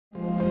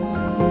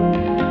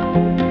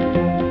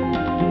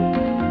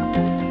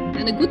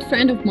good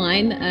friend of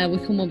mine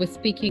with whom I was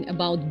speaking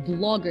about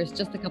bloggers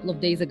just a couple of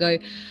days ago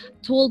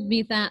told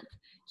me that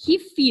he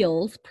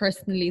feels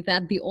personally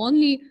that the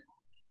only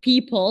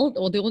people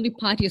or the only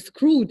party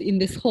screwed in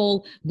this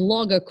whole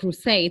blogger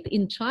crusade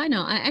in China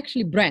are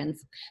actually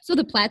brands. So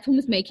the platform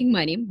is making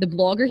money, the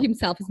blogger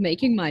himself is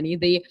making money,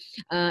 the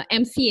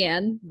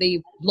MCN,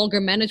 the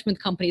blogger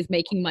management company is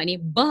making money,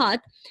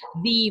 but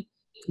the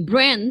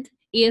brand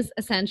is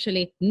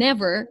essentially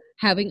never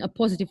having a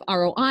positive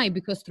ROI,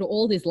 because through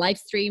all these live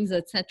streams,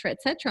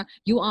 etc.,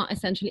 you are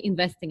essentially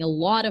investing a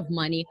lot of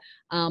money,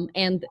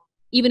 and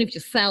even if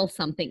you sell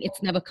something,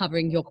 it's never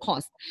covering your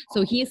cost.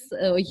 So his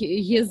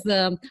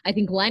I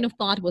think line of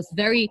thought was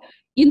very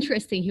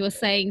interesting. He was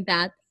saying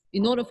that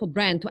in order for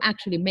brand to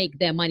actually make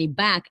their money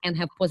back and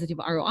have positive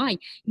ROI,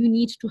 you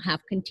need to have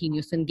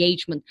continuous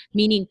engagement,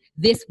 meaning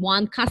this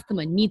one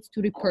customer needs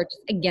to repurchase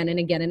again and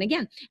again and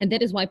again. And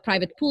that is why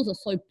private pools are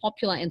so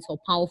popular and so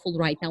powerful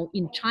right now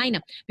in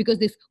China, because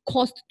this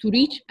cost to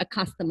reach a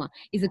customer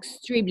is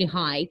extremely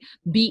high,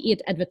 be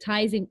it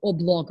advertising or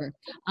blogger.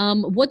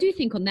 What do you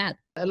think on that?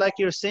 Like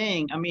you're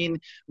saying, I mean,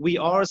 we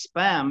are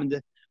spammed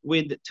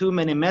with too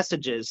many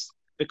messages.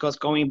 Because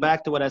going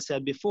back to what I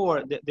said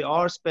before, they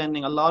are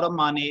spending a lot of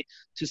money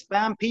to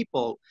spam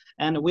people.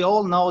 And we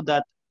all know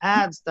that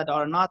ads that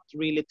are not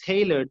really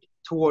tailored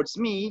towards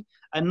me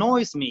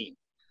annoys me.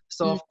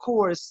 So of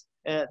course,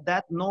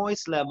 that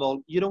noise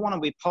level, you don't want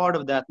to be part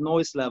of that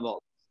noise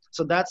level.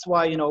 So that's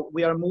why, you know,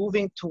 we are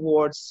moving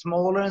towards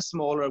smaller and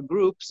smaller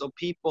groups of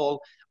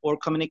people or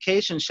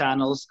communication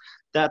channels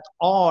that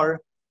are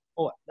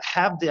or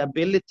have the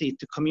ability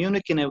to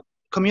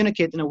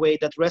communicate in a way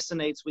that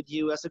resonates with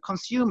you as a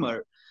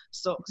consumer.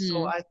 So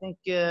I think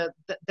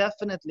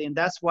definitely, and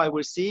that's why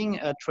we're seeing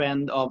a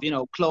trend of, you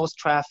know, closed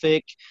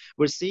traffic.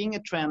 We're seeing a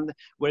trend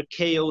where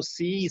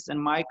KOCs and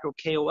micro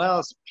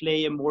KOLs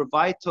play a more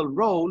vital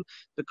role,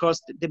 because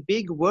the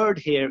big word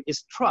here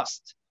is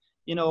trust.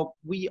 You know,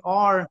 we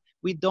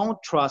don't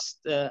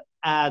trust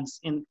ads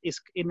in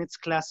its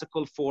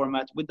classical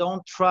format. We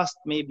don't trust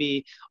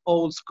maybe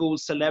old school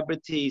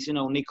celebrities, you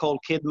know, Nicole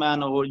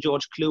Kidman or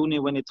George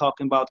Clooney when they're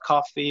talking about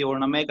coffee or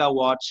an Omega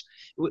watch.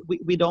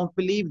 We don't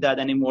believe that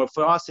anymore.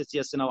 For us, it's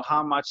just, you know,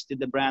 how much did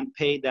the brand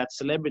pay that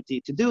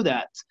celebrity to do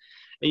that?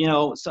 You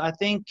know, so I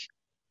think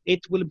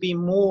it will be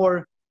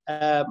more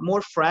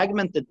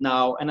fragmented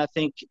now, and I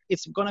think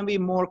it's going to be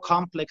more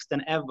complex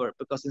than ever,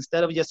 because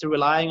instead of just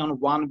relying on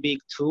one big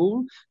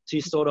tool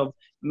to sort of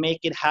make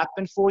it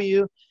happen for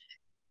you,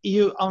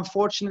 you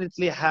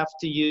unfortunately have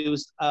to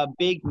use a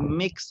big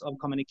mix of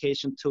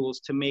communication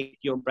tools to make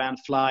your brand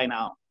fly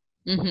now.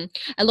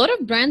 A lot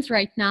of brands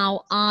right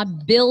now are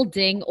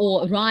building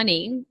or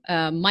running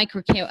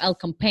micro KOL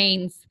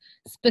campaigns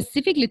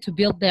specifically to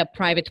build their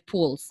private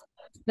pools,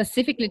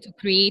 specifically to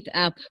create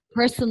a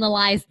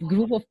personalized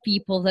group of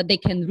people that they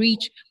can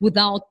reach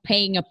without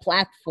paying a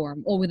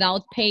platform or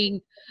without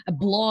paying a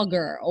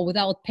blogger or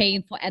without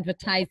paying for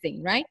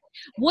advertising, right?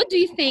 What do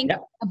you think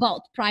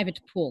about private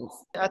pools?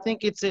 I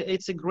think it's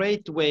a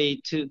great way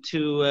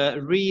to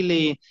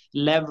really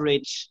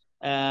leverage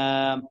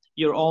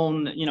your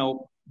own, you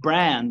know,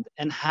 brand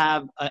and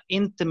have an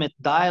intimate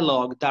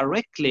dialogue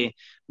directly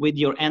with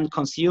your end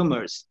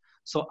consumers.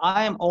 So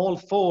I am all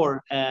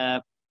for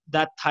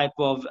that type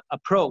of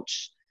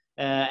approach,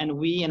 and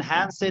we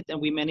enhance it,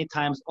 and we many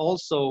times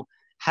also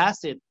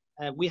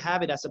we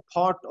have it as a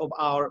part of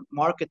our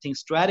marketing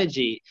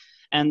strategy.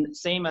 And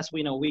same as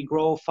we know, we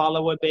grow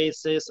follower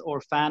bases or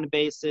fan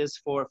bases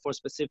for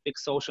specific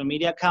social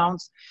media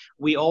accounts.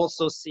 We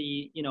also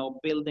see, you know,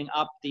 building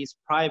up these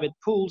private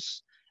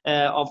pools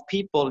of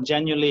people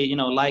genuinely, you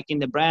know, liking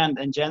the brand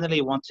and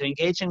generally want to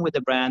engaging with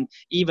the brand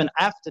even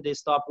after they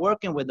stop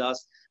working with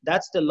us.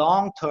 That's the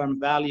long-term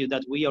value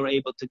that we are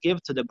able to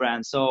give to the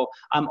brand. So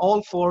I'm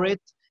all for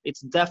it.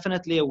 It's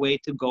definitely a way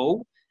to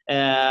go,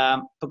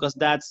 because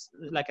that's,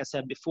 like I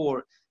said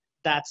before,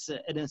 that's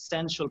an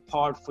essential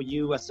part for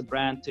you as a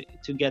brand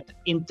to get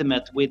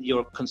intimate with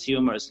your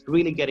consumers,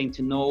 really getting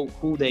to know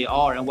who they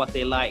are and what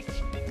they like.